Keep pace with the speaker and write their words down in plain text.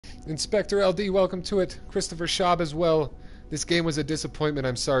Inspector LD, welcome to it. Christopher Schaub as well. This game was a disappointment.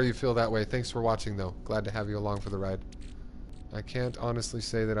 I'm sorry you feel that way. Thanks for watching, though. Glad to have you along for the ride. I can't honestly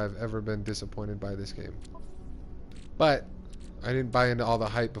say that I've ever been disappointed by this game. But I didn't buy into all the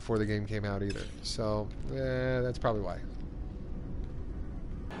hype before the game came out either. So, that's probably why.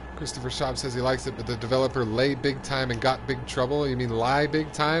 Christopher Schaub says he likes it, but the developer lay big time and got big trouble. You mean lie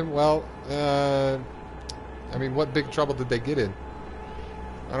big time? Well, I mean, what big trouble did they get in?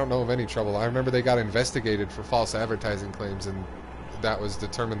 I don't know of any trouble. I remember they got investigated for false advertising claims, and that was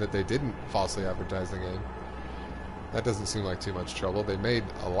determined that they didn't falsely advertise the game. That doesn't seem like too much trouble. They made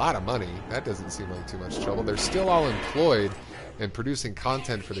a lot of money. That doesn't seem like too much trouble. They're still all employed and producing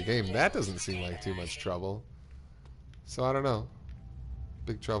content for the game. That doesn't seem like too much trouble. So I don't know.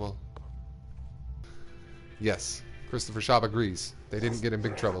 Big trouble. Yes, Christopher Schaub agrees. They didn't get in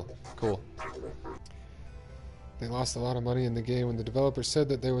big trouble. Cool. They lost a lot of money in the game when the developer said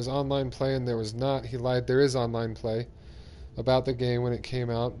that there was online play and there was not. He lied. There is online play about the game when it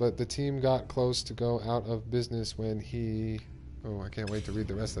came out, but the team got close to go out of business when he... Oh, I can't wait to read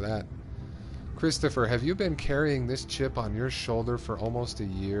the rest of that. Christopher, have you been carrying this chip on your shoulder for almost a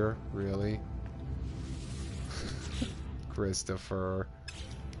year? Really? Christopher.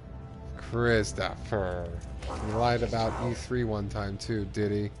 Christopher. He lied about E3 one time too,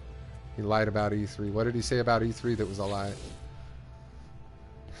 did he? He lied about E3. What did he say about E3 that was a lie?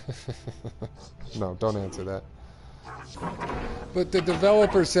 No, don't answer that. But the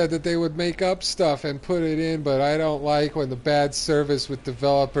developer said that they would make up stuff and put it in, but I don't like when the bad service with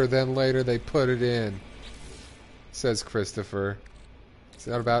developer, then later they put it in. Says Christopher. Is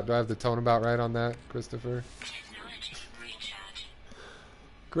that about, do I have the tone about right on that, Christopher?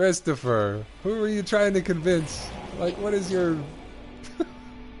 Christopher, who are you trying to convince? Like, what is your...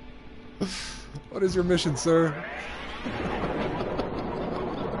 What is your mission, sir?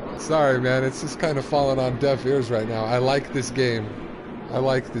 Sorry, man. It's just kind of falling on deaf ears right now. I like this game. I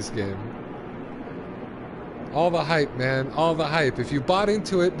like this game. All the hype, man. All the hype. If you bought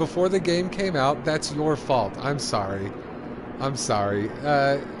into it before the game came out, that's your fault. I'm sorry. I'm sorry.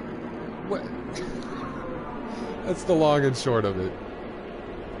 What? That's the long and short of it.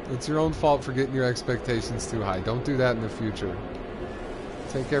 It's your own fault for getting your expectations too high. Don't do that in the future.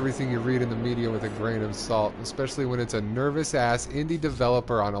 Take everything you read in the media with a grain of salt, especially when it's a nervous-ass indie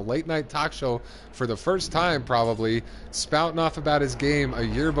developer on a late-night talk show for the first time, probably, spouting off about his game a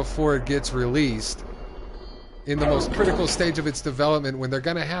year before it gets released, in the most critical stage of its development, when they're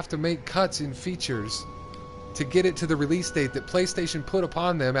going to have to make cuts in features to get it to the release date that PlayStation put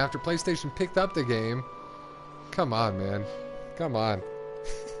upon them after PlayStation picked up the game. Come on, man. Come on.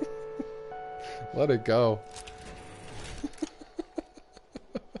 Let it go.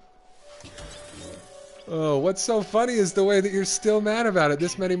 Oh, what's so funny is the way that you're still mad about it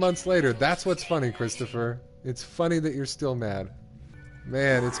this many months later. That's what's funny, Christopher. It's funny that you're still mad.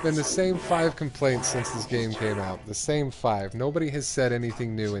 Man, it's been the same 5 complaints since this game came out. The same 5. Nobody has said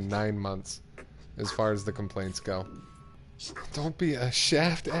anything new in 9 months, as far as the complaints go. Don't be a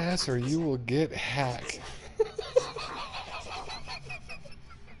shaft ass or you will get hacked.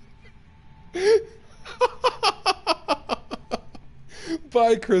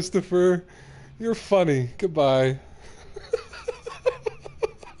 Bye, Christopher. You're funny. Goodbye.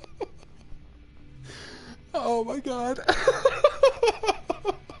 Oh my god.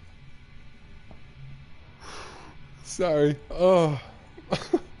 Sorry. Oh.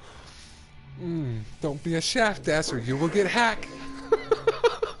 Don't be a shaft ass or you will get hacked.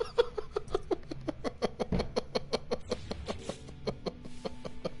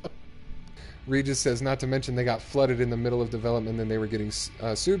 Regis says, not to mention they got flooded in the middle of development and they were getting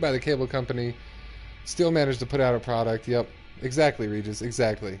sued by the cable company. Still managed to put out a product. Yep, exactly, Regis,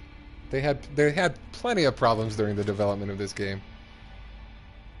 exactly. They had plenty of problems during the development of this game.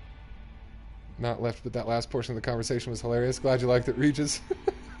 Not left, but that last portion of the conversation was hilarious. Glad you liked it, Regis.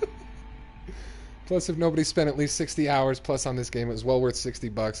 Plus, if nobody spent at least 60 hours plus on this game, it was well worth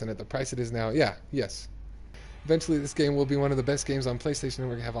 $60, and at the price it is now, yeah, yes. Eventually, this game will be one of the best games on PlayStation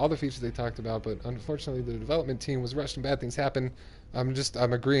Network. Have all the features they talked about, but unfortunately, the development team was rushed and bad things happened.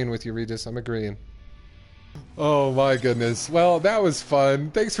 I'm agreeing with you, Regis. I'm agreeing. Oh my goodness. Well, that was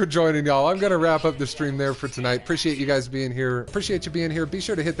fun. Thanks for joining, y'all. I'm going to wrap up the stream there for tonight. Appreciate you guys being here. Appreciate you being here. Be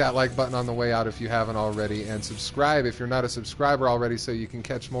sure to hit that like button on the way out if you haven't already, and subscribe if you're not a subscriber already so you can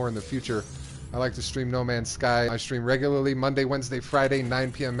catch more in the future. I like to stream No Man's Sky. I stream regularly Monday, Wednesday, Friday,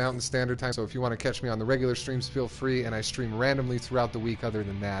 9 p.m. Mountain Standard Time. So if you want to catch me on the regular streams, feel free. And I stream randomly throughout the week other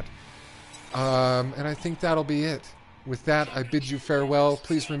than that. And I think that'll be it. With that, I bid you farewell.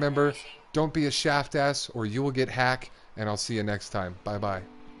 Please remember, don't be a shaft ass or you will get hacked. And I'll see you next time. Bye-bye.